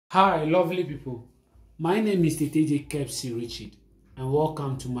Hi, lovely people. My name is TJ Kepsi Richard, and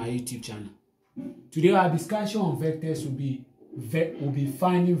welcome to my YouTube channel. Today, our discussion on vectors will be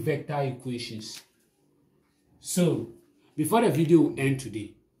finding vector equations. So, before the video will end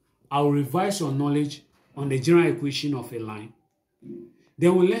today, I will revise your knowledge on the general equation of a line.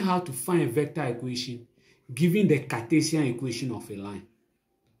 Then we'll learn how to find a vector equation given the Cartesian equation of a line.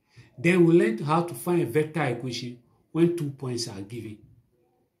 Then we'll learn how to find a vector equation when 2 points are given.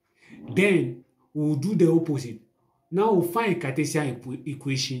 Then we'll do the opposite. Now we'll find a Cartesian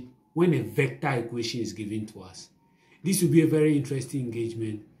equation when a vector equation is given to us. This will be a very interesting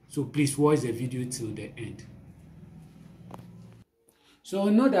engagement, so please watch the video till the end. So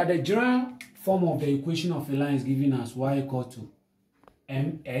we know that the general form of the equation of a line is given as y equal to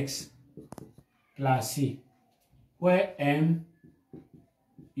mx plus c, where m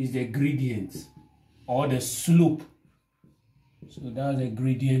is the gradient or the slope. So that's the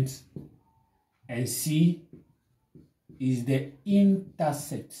gradient, and c is the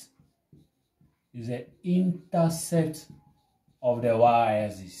intercept. Is the intercept of the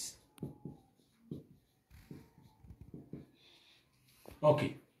y-axis.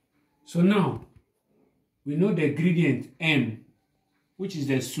 Okay, so now we know the gradient m, which is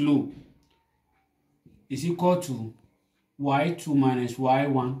the slope, is equal to y2 minus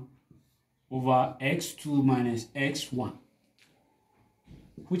y1 over x2 minus x1,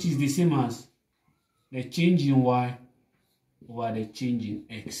 which is the same as the change in y over the change in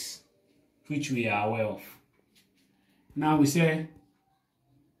x, which we are aware of. Now we say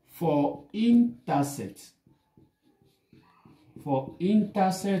for intercept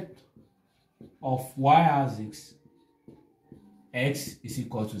of y-axis, x is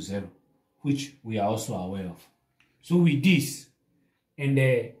equal to 0, which we are also aware of. So with this, in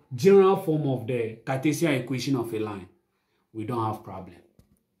the general form of the Cartesian equation of a line, we don't have problem.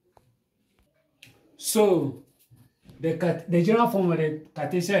 So the general form of the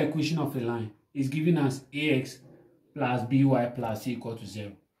Cartesian equation of a line is given as ax plus by plus c equal to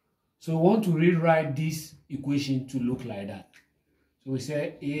 0. So we want to rewrite this equation to look like that. So we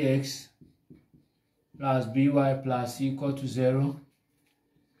say ax plus by plus c equal to 0.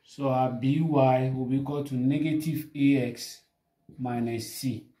 So our by will be equal to negative ax minus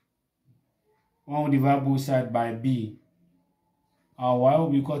c. When we divide both sides by b, our y will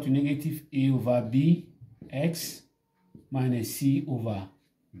be equal to negative a over b x minus c over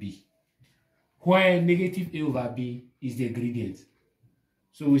b, where negative a over b is the gradient.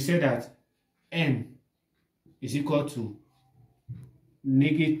 So we say that m is equal to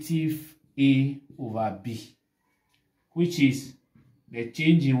negative a over b, which is the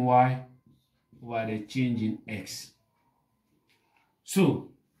change in y over the change in x. So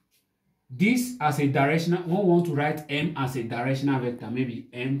this as a directional, we want to write m as a directional vector, maybe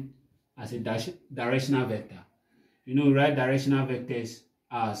m as a directional vector. You know, write directional vectors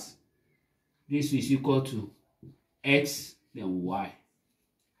as this is equal to x, then y.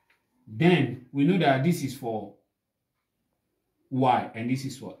 Then we know that this is for y and this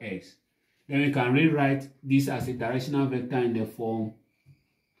is for x. Then we can rewrite this as a directional vector in the form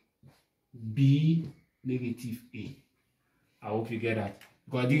b negative a. I hope you get that,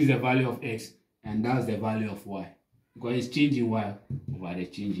 because this is the value of x and that's the value of y, because it's changing y over the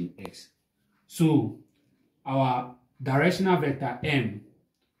change in x. So our directional vector m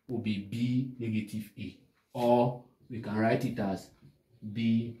will be b negative a, or we can write it as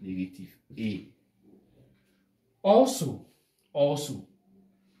b negative a. Also,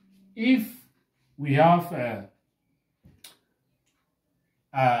 if we have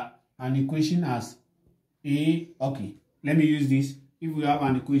an equation as a, okay, let me use this. If we have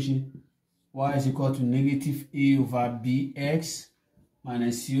an equation y is equal to negative a over bx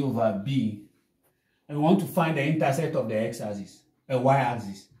minus c over b, and we want to find the intercept of the x-axis, the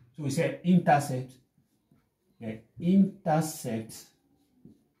y-axis. So we say intercept, the intercept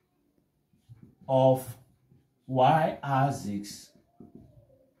of y-axis,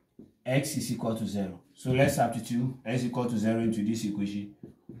 x is equal to 0. So let's substitute x equal to 0 into this equation.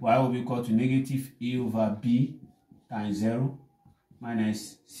 Y will be equal to negative a over b times 0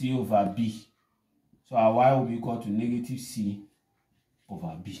 minus c over b. So our y will be equal to negative c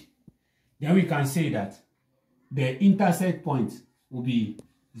over b. Then we can say that the intercept point will be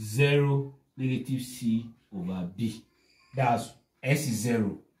 0 negative c over b. That's s is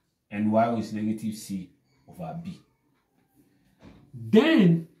 0 and y is negative c over b.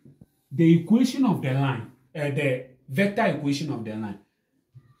 Then the equation of the line, the vector equation of the line,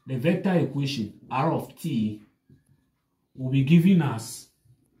 the vector equation r of t will be given as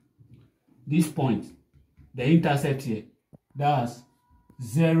this point, the intercept here, that's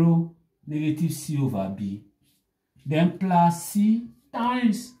 0 negative c over b, then plus c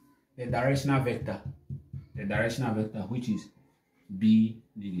times the directional vector which is b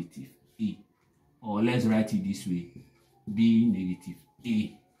negative a, or let's write it this way, b negative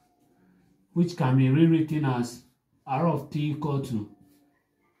a, which can be rewritten as r of t equal to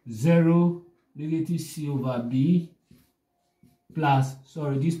 0 negative c over b plus,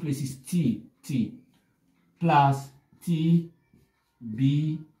 sorry, this place is t plus t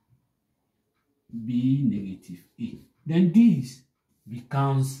b negative a. Then this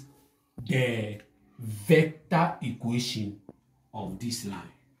becomes the vector equation of this line.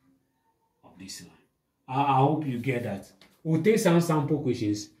 I hope you get that. We'll take some sample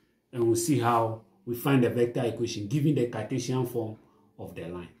questions and we'll see how we find the vector equation given the Cartesian form of the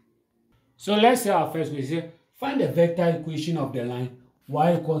line. So let's say our first question. Find the vector equation of the line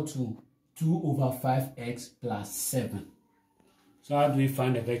y equal to 2 over 5x plus 7. So how do we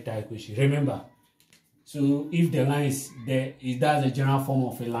find the vector equation? Remember, so if the line is there, that's the general form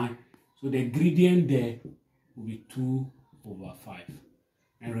of a line. So the gradient there will be 2 over 5.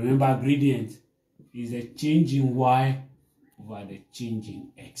 And remember, gradient is the change in y over the change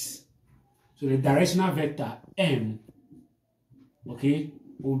in x. So the directional vector m, okay,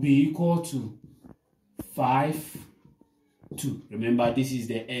 will be equal to 5, 2. Remember, this is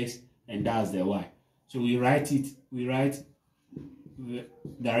the x and that's the y. So we write the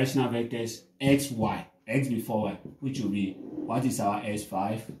directional vectors x, y, x before y, which will be, what is our x?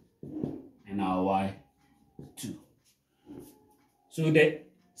 5 and our y 2. So the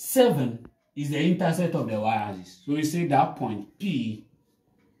 7 is the intercept of the y-axis. So we say that point P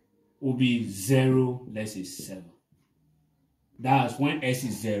will be 0, let's say 7. That's when x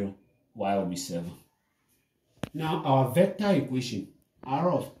is 0, y will be 7. Now our vector equation,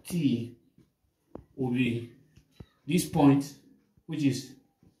 r of t, will be this point, which is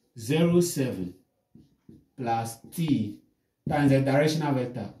 0, 7, plus t times the directional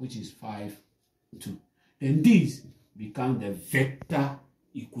vector, which is 5, 2. Then this becomes the vector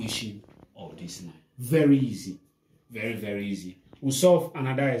equation of this line. Very easy. Very, very easy. We'll solve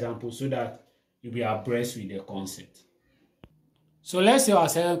another example so that you'll be abreast with the concept. So let's say our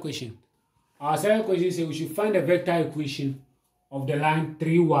second question. Our second question says we should find the vector equation of the line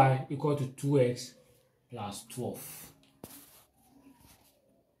 3y equal to 2x plus 12.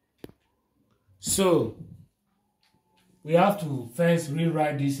 So we have to first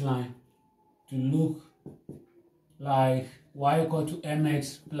rewrite this line to look like y equal to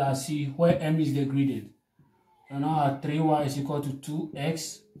mx plus c, where m is the gradient. So now our 3y is equal to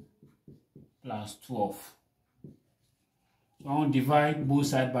 2x plus 12. So I want to divide both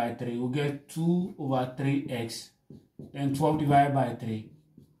sides by 3. We'll get 2 over 3x. Then 12 divided by 3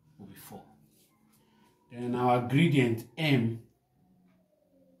 will be 4. Then our gradient m,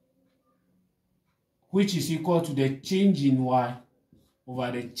 which is equal to the change in y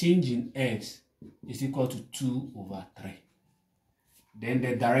over the change in x, is equal to 2 over 3. Then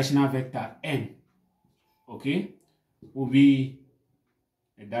the directional vector m, okay, will be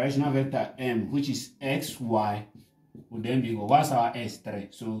the directional vector m, which is xy, will then be equal, what's our s? 3.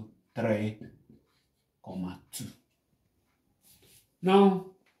 So 3, 2. Now,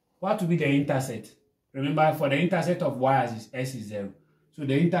 what will be the intercept? Remember, for the intercept of y-axis, s is 0. So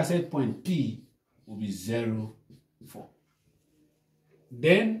the intercept point P will be 0, 4.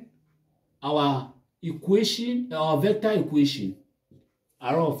 Then our equation, our vector equation,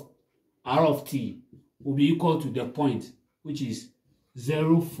 r of t, will be equal to the point, which is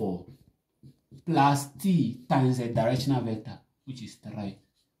 0, 4, plus t times the directional vector, which is 3,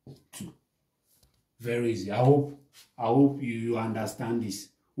 2. Very easy. I hope you understand this.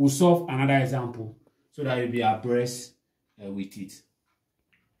 We'll solve another example so that you'll be abreast with it.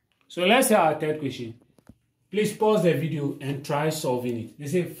 So let's say our third question. Please pause the video and try solving it. They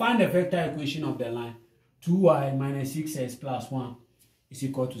say find the vector equation of the line 2y minus 6x plus 1 is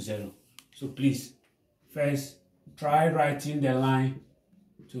equal to 0. So please, first try writing the line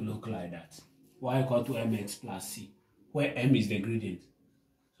to look like that. Y equal to mx plus c, where m is the gradient.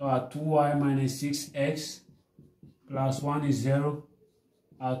 So our 2y minus 6x plus 1 is 0.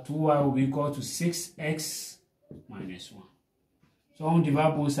 Our 2y will be equal to 6x minus 1. So I'll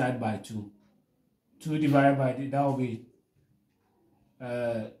divide both sides by 2. 2 divided by 3, that will be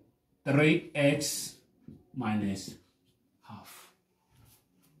 3x minus half.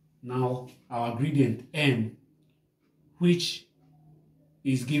 Now our gradient m, which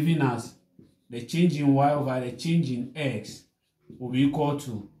is giving us the change in y over the change in x, will be equal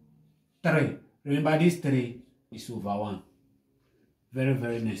to 3. Remember, this 3 is over 1. Very,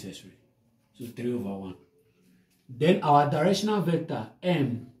 very necessary. So 3 over 1. Then our directional vector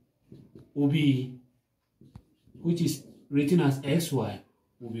M will be, which is written as xy,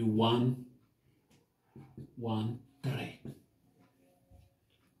 will be 1, 1, 3.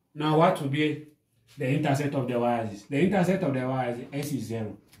 Now what will be the intercept of the y-axis? The intercept of the y-axis, x is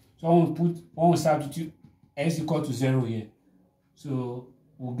 0. So one will substitute x equal to 0 here. So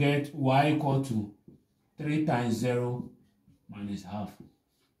we'll get y equal to 3 times 0 minus half.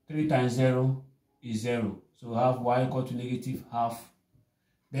 3 times 0 is 0. So we have y equal to negative half.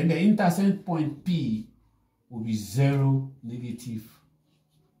 Then the intercept point P will be 0, negative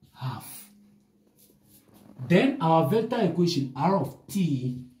half. Then our vector equation R of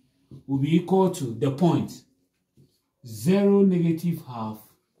t will be equal to the point 0, negative half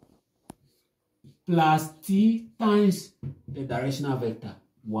plus t times the directional vector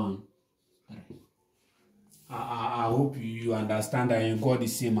 1, 3. I hope you understand that you got the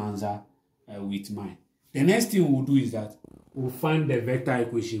same answer with mine. The next thing we'll do is that we'll find the vector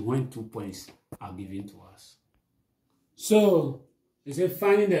equation when 2 points are given to us. So they say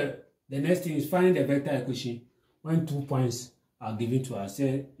the next thing is finding the vector equation when 2 points are given to us.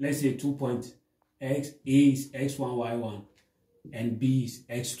 Say, let's say 2 points, A is x1, y1, and B is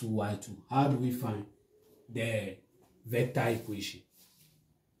x2, y2. How do we find the vector equation?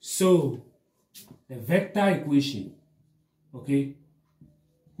 So the vector equation, okay,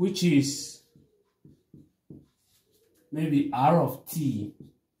 which is maybe R of t,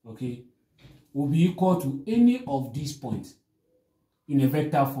 okay, will be equal to any of these points in a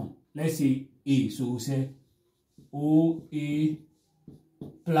vector form. Let's say A, so we'll say OA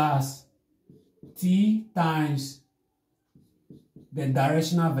plus t times the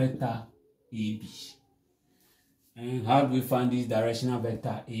directional vector AB. And how do we find this directional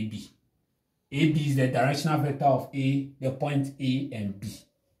vector AB? AB is the directional vector of A, the point A and B.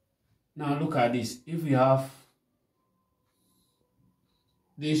 Now look at this. If we have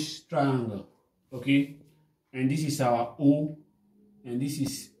this triangle, okay, and this is our O, and this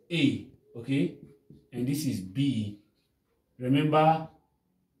is A, okay, and this is B. Remember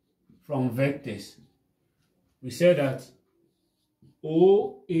from vectors, we said that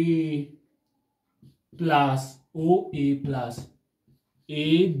OA plus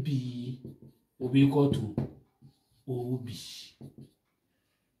AB will be equal to OB.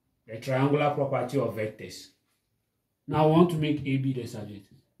 The triangular property of vectors. Now I want to make AB the subject.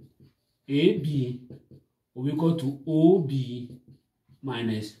 AB will be equal to OB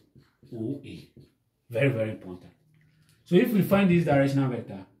minus OA. Very, very important. So if we find this directional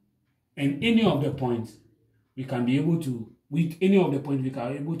vector and any of the points, we can be able to, with any of the points, we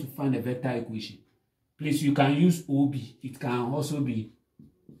can be able to find a vector equation. Please, you can use OB. It can also be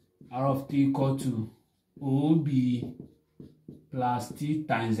R of t equal to OB plus t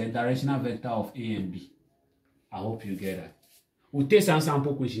times the directional vector of A and B. I hope you get that. We'll take some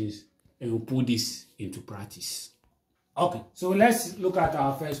sample questions and we'll put this into practice. Okay, so let's look at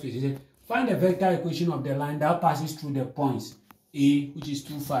our first question. Find the vector equation of the line that passes through the points A, which is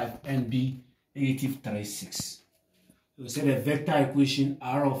 2, 5, and B, negative 3, 6. So we say the vector equation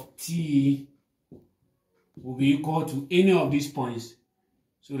R of t will be equal to any of these points.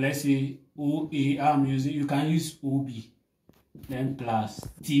 So let's say OA, I'm using, you can use OB, then plus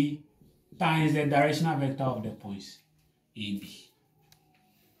t times the directional vector of the points AB.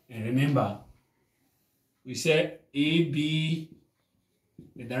 And remember, we said AB,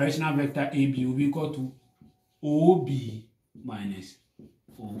 the directional vector AB will be equal to OB minus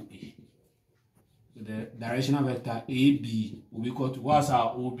OA. So the directional vector AB will be equal to, what's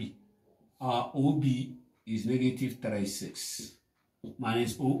our OB? Our OB is negative 3, 6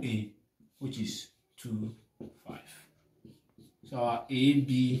 minus OA, which is 2, 5. So our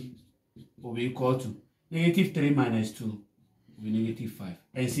AB will be equal to negative 3 minus 2 will be negative 5.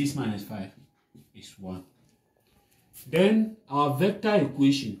 And 6 minus 5 is 1. Then our vector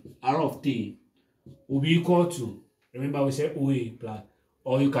equation, R of t, will be equal to, remember we said OA plus,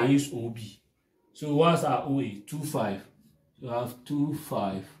 or you can use OB. So what's our OA? 2, 5. So you have 2,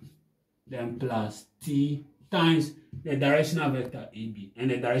 5, then plus t times the directional vector AB.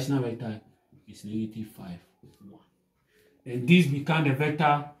 And the directional vector is negative 5, 1. And this becomes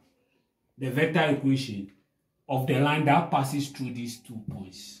the vector equation of the line that passes through these 2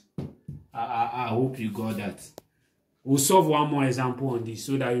 points. I hope you got that. We'll solve one more example on this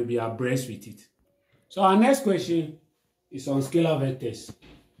so that you'll be abreast with it. So our next question is on scalar vectors.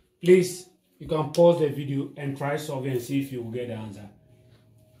 Please, you can pause the video and try solving and see if you will get the answer.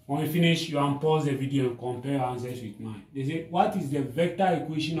 When you finish, you unpause the video and compare answers with mine. They say, what is the vector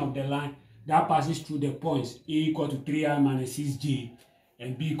equation of the line that passes through the points A equal to 3i minus 6j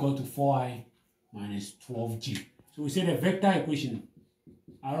and B equal to 4i minus 12j? So we say the vector equation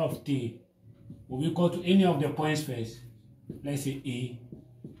R of t will be equal to any of the points first. Let's say A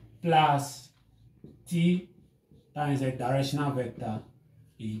plus t times the directional vector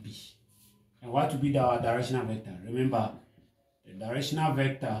AB. And what will be our directional vector? Remember, the directional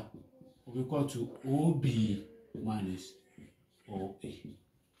vector will be equal to OB minus OA.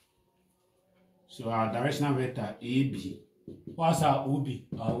 So our directional vector AB. What's our OB?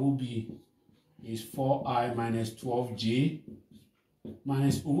 Our OB is 4i minus 12j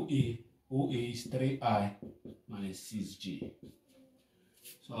minus OA. OA is 3i minus 6j.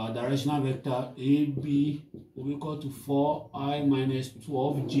 So our directional vector AB will be equal to 4i minus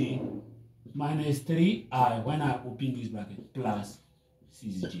 12j minus 3i when I open this bracket plus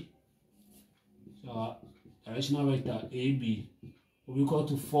 6j. So our directional vector AB will be equal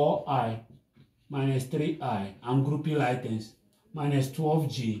to 4i minus 3i, I'm grouping items, minus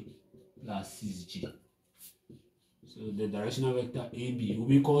 12j plus 6j. So the directional vector AB will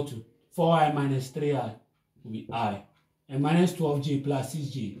be equal to 4i minus 3i will be I, and minus 12j plus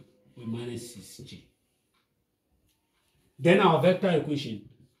 6j will be minus 6j. Then our vector equation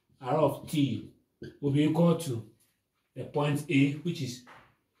R of t will be equal to the point A, which is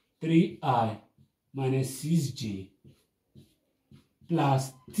 3i minus 6j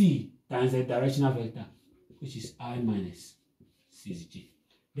plus t times the directional vector, which is I minus 6j.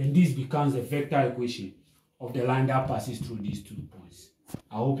 Then this becomes the vector equation of the line that passes through these 2 points.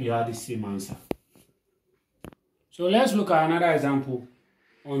 I hope you have the same answer. So let's look at another example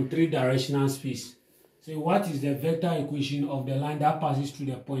on 3-directional space. So what is the vector equation of the line that passes through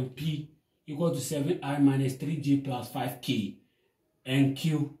the point P equal to 7i minus 3j plus 5k and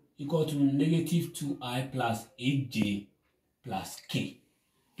Q equal to negative 2i plus 8j plus k.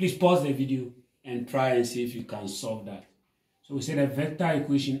 Please pause the video and try and see if you can solve that. So we say the vector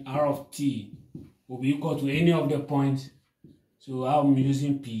equation R of t will be equal to any of the points. So I'm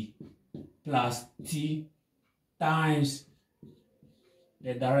using P plus t times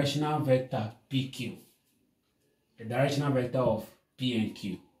the directional vector PQ. The directional vector of P and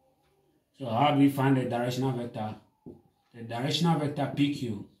Q. So how do we find the directional vector? The directional vector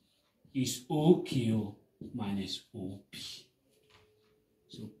PQ is OQ minus OP.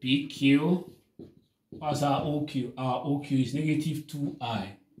 So PQ, what's our OQ? Our OQ is negative 2i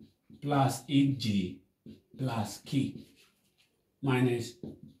plus 8j plus k minus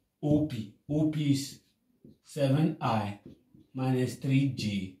OP. OP is 7i minus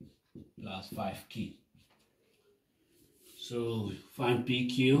 3j plus 5k. So find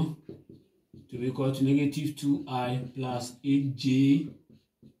PQ to be equal to negative 2i plus 8j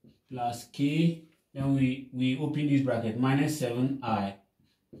plus k. Then we open this bracket, minus 7i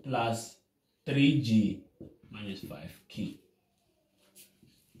plus 3j minus 5k.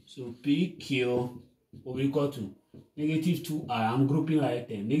 So PQ will be equal to negative 2i, I'm grouping like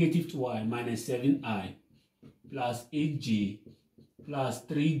 10, negative 2i minus 7i plus 8j plus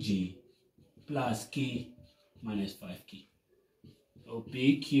 3j plus k minus 5k. So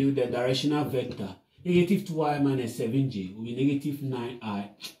PQ, the directional vector, negative 2i minus 7j will be negative 9i,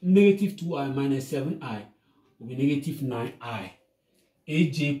 negative 2i minus 7i will be negative 9i,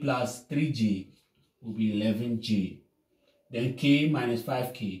 8j plus 3j will be 11j, then k minus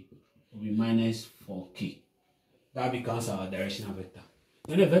 5k will be minus 4k. That becomes our directional vector.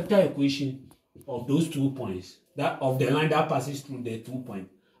 Then the vector equation of those 2 points, that of the line that passes through the 2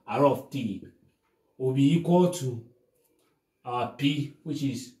 points, R of t, will be equal to our P, which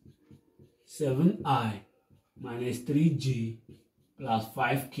is 7i minus 3j plus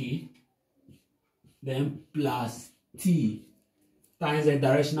 5k, then plus t times the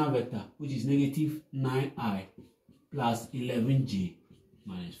directional vector, which is negative 9i plus 11j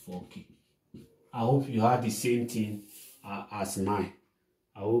minus 4k. I hope you have the same thing as mine.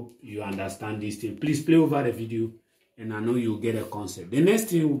 I hope you understand this thing. Please play over the video and I know you'll get a concept. The next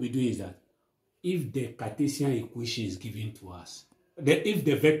thing we'll be doing is that if the Cartesian equation is given to us, if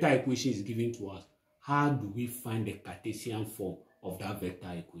the vector equation is given to us, how do we find the Cartesian form of that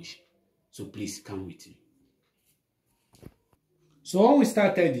vector equation? So please come with me. So when we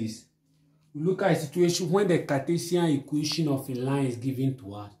started this, we look at a situation when the Cartesian equation of a line is given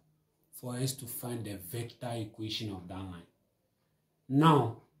to us for us to find the vector equation of that line.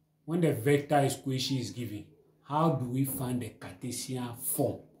 Now, when the vector equation is given, how do we find the Cartesian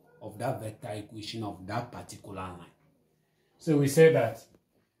form of that vector equation of that particular line? So we say that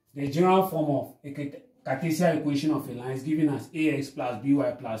the general form of a Cartesian equation of a line is given as ax plus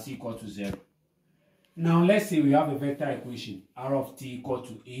by plus c equal to 0. Now let's say we have a vector equation R of t equal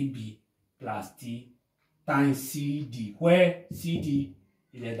to ab plus t times cd, where cd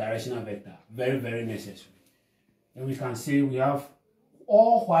is a directional vector. Very, very necessary. then we can say we have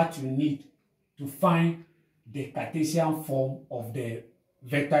all what you need to find the Cartesian form of the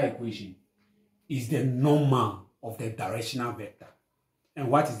vector equation is the normal of the directional vector. And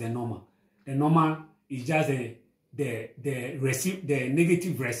what is the normal? The normal is just the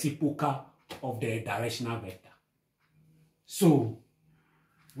negative reciprocal of the directional vector. So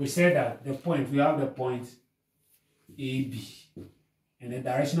we said that we have the point AB, and the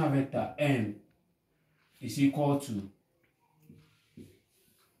directional vector M is equal to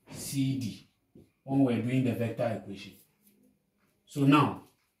CD when we're doing the vector equation. So now,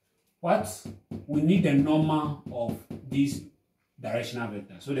 we need the normal of this directional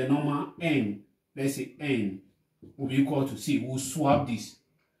vector. So the normal N, let's say N, will be equal to C. We'll swap this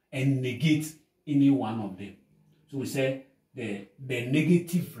and negate any one of them. So we say the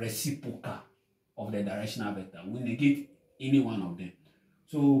negative reciprocal of the directional vector. We negate any one of them.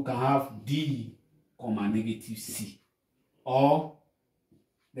 So we can have D, negative C. Or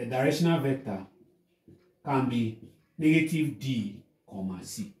the directional vector can be negative D,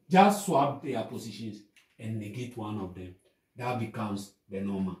 C. Just swap their positions and negate one of them. That becomes the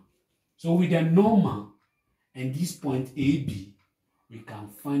normal. So with the normal and this point AB, we can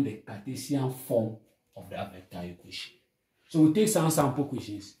find the Cartesian form of that vector equation. So we'll take some sample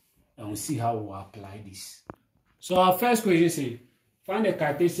questions and we'll see how we'll apply this. So our first question says, find the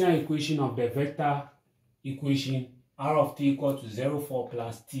Cartesian equation of the vector equation r of t equal to 0, 4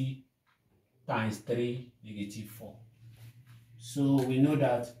 plus t times 3, negative 4. So we know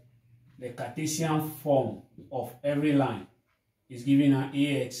that the Cartesian form of every line is given as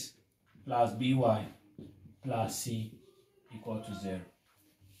ax plus by plus c equal to 0.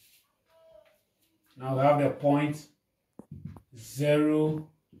 Now we have the point 0,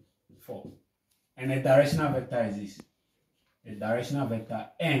 4. And the directional vector is this. The directional vector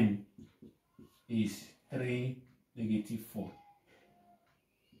M is 3, negative 4.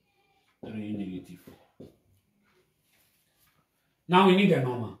 3, negative 4. Now we need the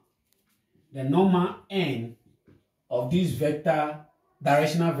normal. The normal N of this vector,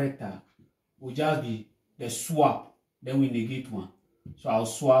 directional vector, will just be the swap. Then we negate 1. So I'll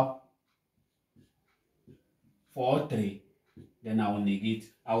swap 4, 3. Then I will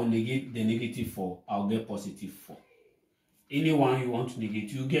negate the negative 4. I'll get positive 4. Anyone you want to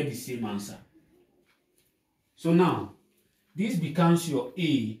negate, you get the same answer. So now, this becomes your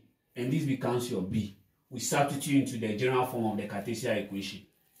A and this becomes your B. We substitute into the general form of the Cartesian equation.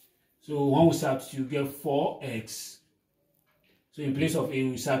 So when we substitute, you get 4x. So in place of A,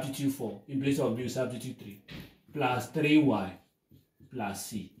 we substitute 4. In place of B, we substitute 3. Plus 3y plus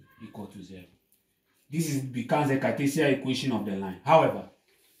c equal to 0. This becomes the Cartesian equation of the line. However,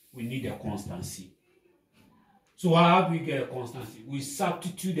 we need a constant c. So how do we get a constant c? We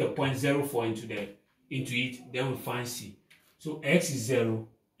substitute the point 0, 4 into it, then we find c. So x is 0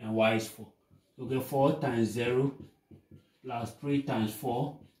 and y is 4. So we get 4 times 0 plus 3 times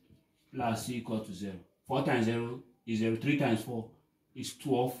 4 plus c equal to 0. 4 times 0 is 0. 3 times 4 is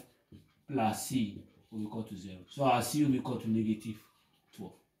 12 plus c will be equal to 0. So our c will be equal to negative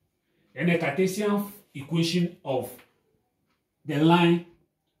 12. And the Cartesian equation of the line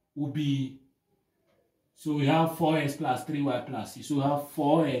will be, so we have 4x plus 3y plus c. So we have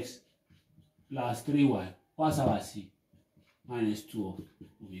 4x plus 3y. What's our c? Minus 12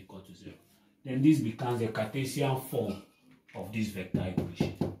 will be equal to 0. Then this becomes the Cartesian form of this vector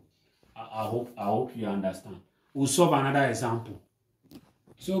equation. I hope you understand. We'll solve another example.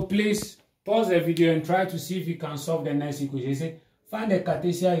 So please pause the video and try to see if you can solve the next equation. Say, find the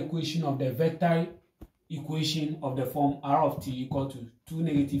Cartesian equation of the vector equation of the form r of t equal to 2,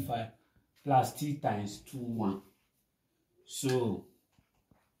 negative 5 plus t times 2, 1. So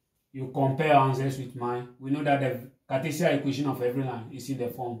you compare answers with mine. We know that the Cartesian equation of every line is in the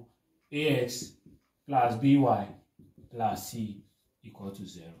form ax plus by plus c equal to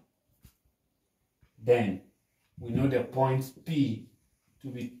 0. Then we know the point P to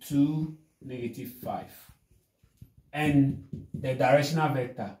be 2, negative 5. And the directional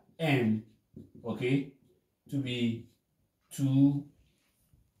vector M, okay, to be 2,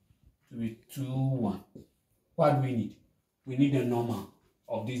 1. What do we need? We need the normal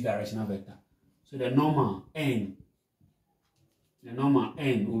of this directional vector. So the normal N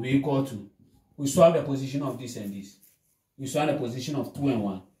will be equal to, we swap the position of this and this. We swap the position of 2 and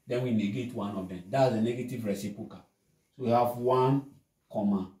 1. Then we negate one of them. That's the negative reciprocal. So we have 1,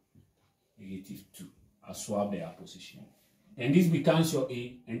 negative 2. I'll swap their position. And this becomes your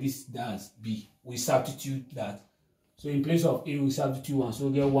A, and this does B. We substitute that. So in place of A, we substitute 1. So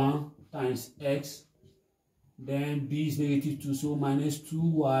we get 1 times x. Then B is negative 2, so minus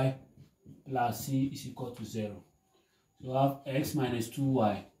 2y plus c is equal to 0. So we have x minus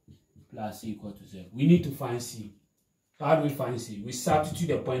 2y plus c equal to 0. We need to find c. So how do we find c? We substitute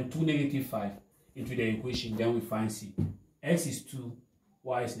the point 2, negative 5 into the equation, then we find c. X is 2,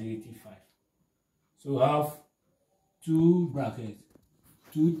 y is negative 5. So we have 2 brackets,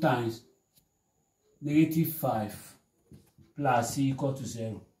 2 times negative 5 plus c equal to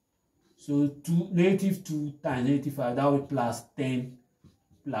 0. So negative 2 times negative 5, that will be plus 10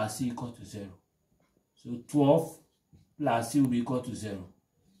 plus c equal to 0. So 12 plus c will be equal to 0.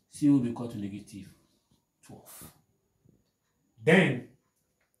 C will be equal to negative 12. Then,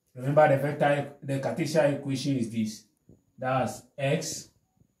 remember the Cartesian equation is this. That's x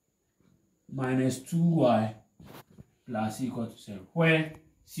minus 2y plus c equal to 0, where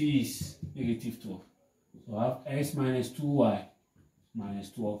c is negative 12. So I have x minus 2y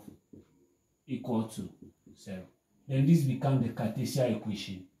minus 12 equal to 0. Then this becomes the Cartesian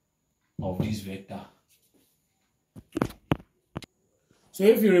equation of this vector. So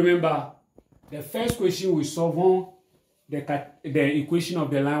if you remember, the first question we solved on the equation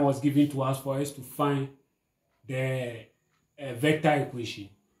of the line was given to us for us to find the vector equation.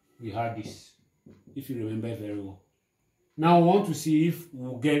 We had this, if you remember very well. Now we want to see if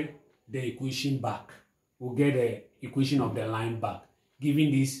we'll get the equation back. We'll get the equation of the line back,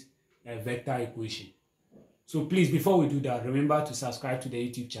 given this vector equation. So please, before we do that, remember to subscribe to the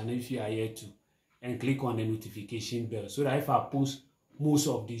YouTube channel if you are here to, and click on the notification bell so that if I post most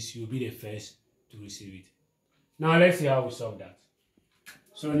of this, you'll be the first to receive it. Now let's see how we solve that.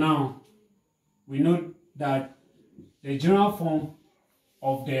 So now we know that the general form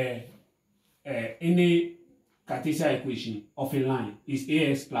of the any Cartesian equation of a line is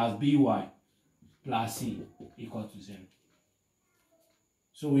ax plus by plus c equal to 0.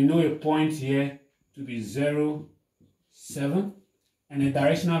 So we know a point here to be 0, 7, and the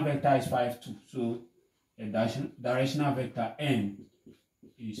directional vector is 5, 2. So the directional vector n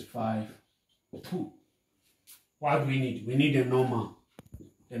is 5, 2. What do we need? We need the normal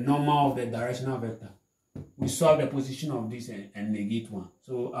of the directional vector. We solve the position of this and negate 1.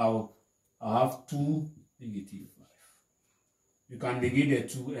 So I'll have 2, negative 5. You can negate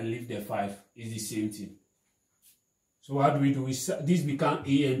the 2 and leave the 5. It's the same thing. So what do? This becomes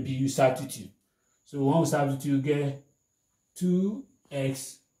a and b, you substitute. So when we substitute, you get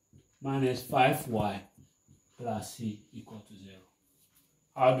 2x minus 5y plus c equal to 0.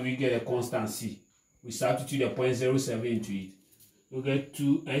 How do we get a constant c? We substitute the point 0.7 into it. We get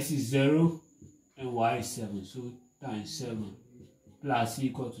 2x is 0 and y is 7. So times 7 plus c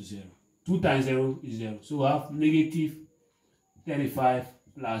equal to 0. 2 times 0 is 0. So we have negative 35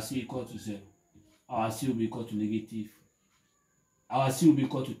 plus c equal to 0. Our c will be equal to negative. Our c will be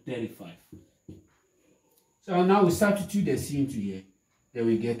equal to 35. So now we substitute the c into here. Then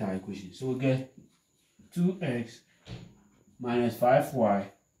we get our equation. So we get 2x minus 5y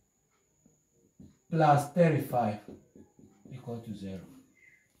plus 35 equal to 0.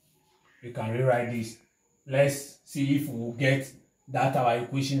 We can rewrite this. Let's see if we'll get that our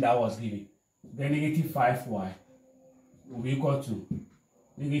equation that was given. Then negative 5y will be equal to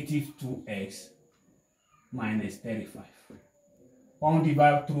negative 2x minus 35. 1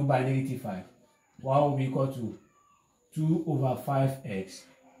 divided through by negative 5. Y will be equal to 2 over 5x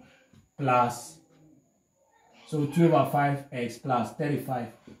plus, so 2 over 5x plus 35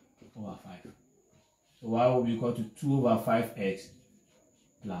 over 5. So y will be equal to 2 over 5x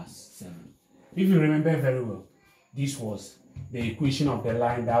plus 7. If you remember very well, this was the equation of the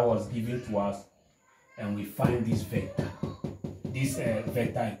line that was given to us, and we find this vector,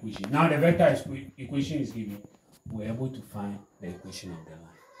 vector equation. Now the vector equation is given, we're able to find the equation of the line.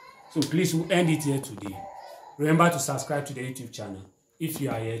 So please, we'll end it here today. Remember to subscribe to the YouTube channel if you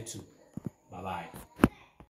are here too. Bye-bye.